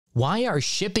Why are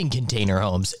shipping container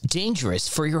homes dangerous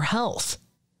for your health?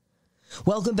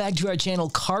 Welcome back to our channel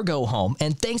Cargo Home,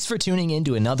 and thanks for tuning in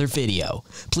to another video.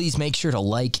 Please make sure to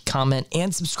like, comment,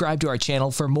 and subscribe to our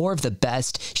channel for more of the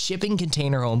best shipping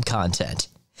container home content.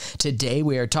 Today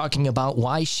we are talking about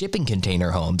why shipping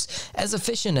container homes, as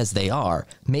efficient as they are,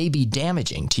 may be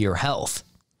damaging to your health.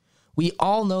 We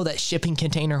all know that shipping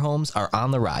container homes are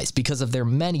on the rise because of their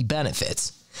many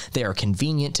benefits. They are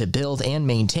convenient to build and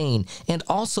maintain, and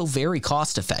also very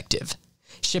cost-effective.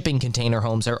 Shipping container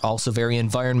homes are also very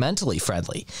environmentally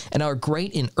friendly and are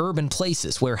great in urban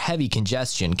places where heavy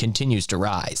congestion continues to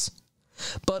rise.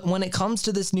 But when it comes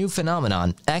to this new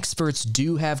phenomenon, experts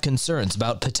do have concerns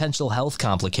about potential health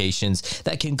complications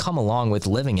that can come along with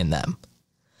living in them.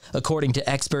 According to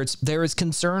experts, there is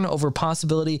concern over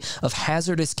possibility of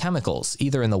hazardous chemicals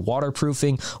either in the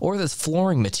waterproofing or the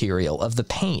flooring material of the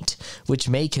paint, which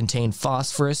may contain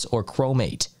phosphorus or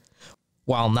chromate.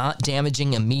 While not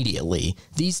damaging immediately,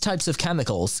 these types of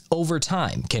chemicals, over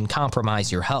time, can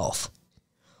compromise your health.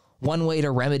 One way to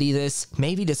remedy this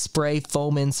may be to spray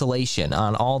foam insulation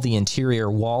on all the interior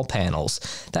wall panels.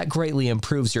 That greatly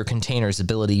improves your container's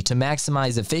ability to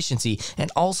maximize efficiency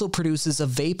and also produces a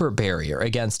vapor barrier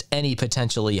against any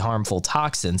potentially harmful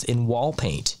toxins in wall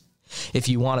paint. If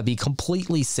you want to be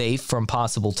completely safe from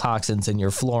possible toxins in your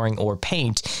flooring or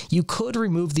paint, you could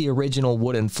remove the original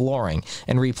wooden flooring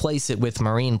and replace it with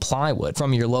marine plywood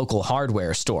from your local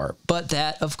hardware store. But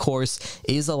that, of course,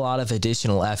 is a lot of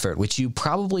additional effort which you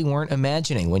probably weren't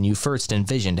imagining when you first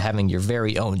envisioned having your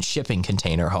very own shipping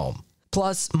container home.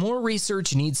 Plus, more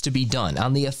research needs to be done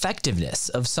on the effectiveness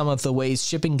of some of the ways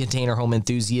shipping container home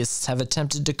enthusiasts have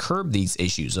attempted to curb these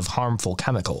issues of harmful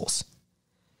chemicals.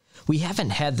 We haven't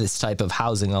had this type of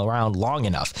housing around long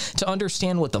enough to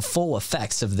understand what the full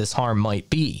effects of this harm might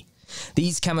be.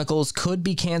 These chemicals could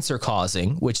be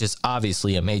cancer-causing, which is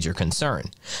obviously a major concern,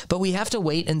 but we have to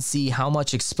wait and see how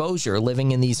much exposure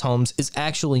living in these homes is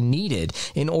actually needed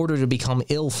in order to become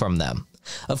ill from them.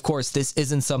 Of course, this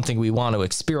isn't something we want to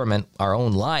experiment our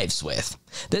own lives with.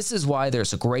 This is why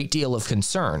there's a great deal of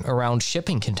concern around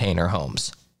shipping container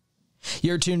homes.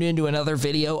 You're tuned into another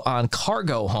video on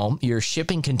Cargo Home, your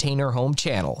shipping container home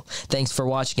channel. Thanks for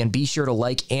watching, and be sure to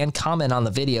like and comment on the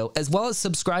video, as well as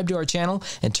subscribe to our channel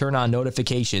and turn on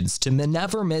notifications to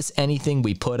never miss anything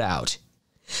we put out.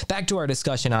 Back to our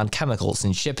discussion on chemicals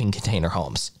in shipping container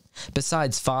homes.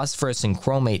 Besides phosphorus and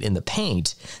chromate in the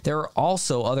paint, there are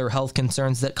also other health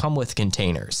concerns that come with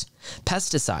containers.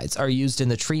 Pesticides are used in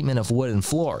the treatment of wooden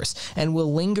floors and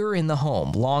will linger in the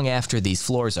home long after these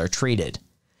floors are treated.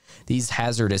 These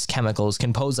hazardous chemicals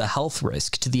can pose a health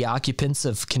risk to the occupants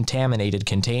of contaminated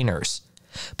containers.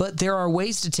 But there are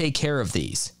ways to take care of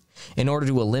these. In order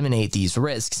to eliminate these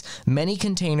risks, many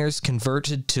containers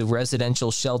converted to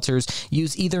residential shelters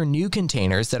use either new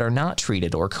containers that are not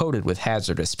treated or coated with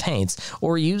hazardous paints,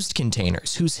 or used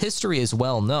containers whose history is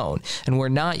well known and were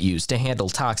not used to handle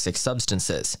toxic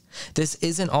substances. This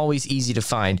isn't always easy to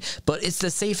find, but it's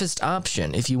the safest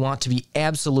option if you want to be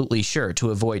absolutely sure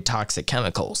to avoid toxic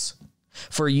chemicals.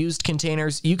 For used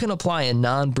containers, you can apply a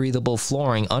non-breathable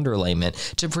flooring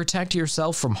underlayment to protect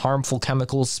yourself from harmful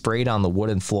chemicals sprayed on the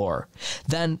wooden floor.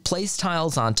 Then place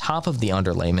tiles on top of the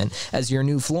underlayment as your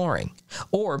new flooring.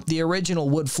 Or the original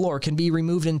wood floor can be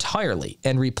removed entirely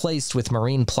and replaced with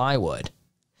marine plywood.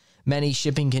 Many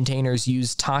shipping containers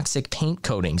use toxic paint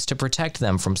coatings to protect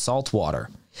them from salt water.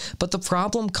 But the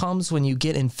problem comes when you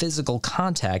get in physical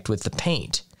contact with the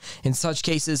paint. In such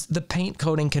cases, the paint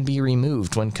coating can be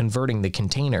removed when converting the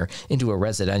container into a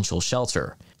residential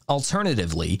shelter.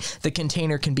 Alternatively, the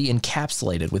container can be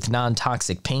encapsulated with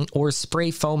non-toxic paint or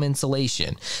spray foam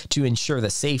insulation to ensure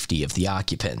the safety of the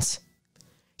occupants.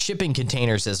 Shipping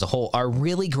containers as a whole are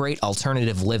really great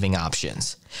alternative living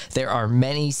options. There are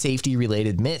many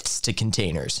safety-related myths to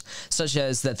containers, such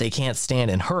as that they can't stand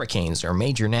in hurricanes or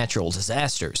major natural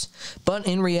disasters. But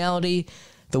in reality,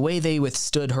 the way they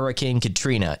withstood Hurricane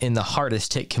Katrina in the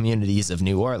hardest-hit communities of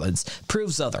New Orleans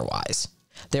proves otherwise.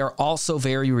 They are also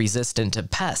very resistant to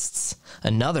pests,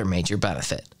 another major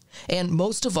benefit. And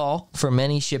most of all, for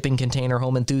many shipping container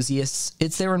home enthusiasts,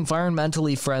 it's their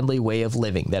environmentally friendly way of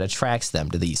living that attracts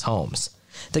them to these homes.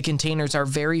 The containers are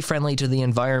very friendly to the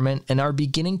environment and are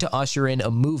beginning to usher in a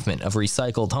movement of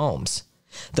recycled homes.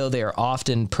 Though they are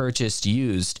often purchased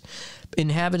used,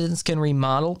 inhabitants can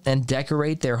remodel and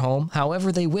decorate their home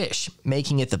however they wish,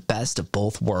 making it the best of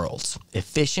both worlds,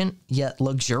 efficient yet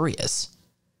luxurious.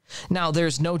 Now,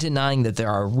 there's no denying that there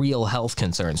are real health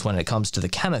concerns when it comes to the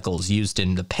chemicals used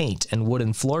in the paint and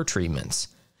wooden floor treatments.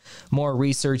 More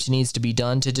research needs to be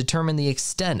done to determine the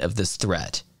extent of this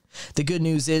threat. The good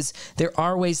news is there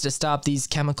are ways to stop these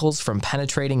chemicals from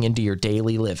penetrating into your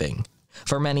daily living.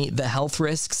 For many, the health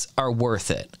risks are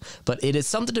worth it, but it is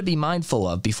something to be mindful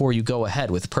of before you go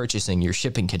ahead with purchasing your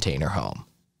shipping container home.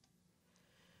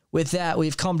 With that,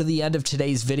 we've come to the end of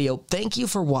today's video. Thank you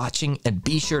for watching, and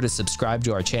be sure to subscribe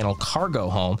to our channel Cargo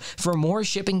Home for more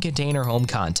shipping container home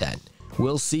content.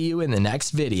 We'll see you in the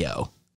next video.